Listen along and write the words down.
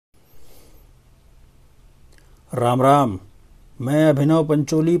राम राम। मैं अभिनव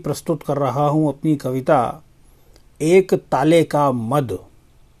पंचोली प्रस्तुत कर रहा हूं अपनी कविता एक ताले का मद।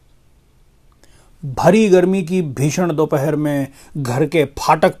 भरी गर्मी की भीषण दोपहर में घर के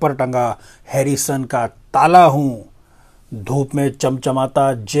फाटक पर टंगा हैरिसन का ताला हूं। धूप में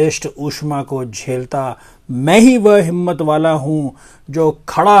चमचमाता ज्येष्ठ ऊष्मा को झेलता मैं ही वह हिम्मत वाला हूं जो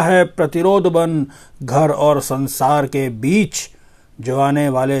खड़ा है प्रतिरोध बन घर और संसार के बीच। जो आने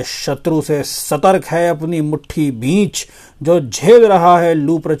वाले शत्रु से सतर्क है अपनी मुट्ठी बीच। जो झेल रहा है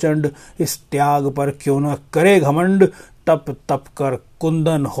लू प्रचंड इस त्याग पर क्यों न करे घमंड। तप तप कर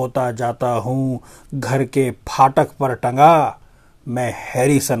कुंदन होता जाता हूं घर के फाटक पर टंगा मैं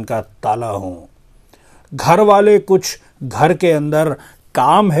हैरिसन का ताला हूं। घर वाले कुछ घर के अंदर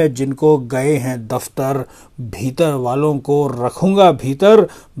काम है जिनको गए हैं दफ्तर। भीतर वालों को रखूंगा भीतर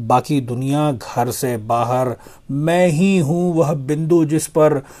बाकी दुनिया घर से बाहर। मैं ही हूं वह बिंदु जिस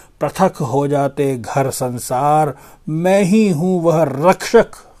पर पृथक हो जाते घर संसार। मैं ही हूं वह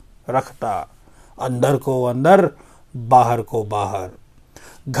रक्षक रखता अंदर को अंदर बाहर को बाहर।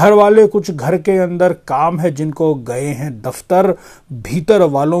 घर वाले कुछ घर के अंदर काम है जिनको गए हैं दफ्तर। भीतर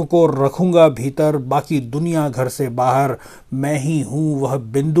वालों को रखूंगा भीतर बाकी दुनिया घर से बाहर। मैं ही हूं वह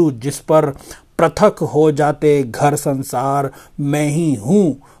बिंदु जिस पर पृथक हो जाते घर संसार। मैं ही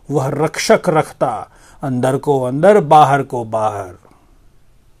हूं वह रक्षक रखता अंदर को अंदर बाहर को बाहर।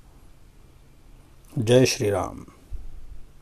 जय श्री राम।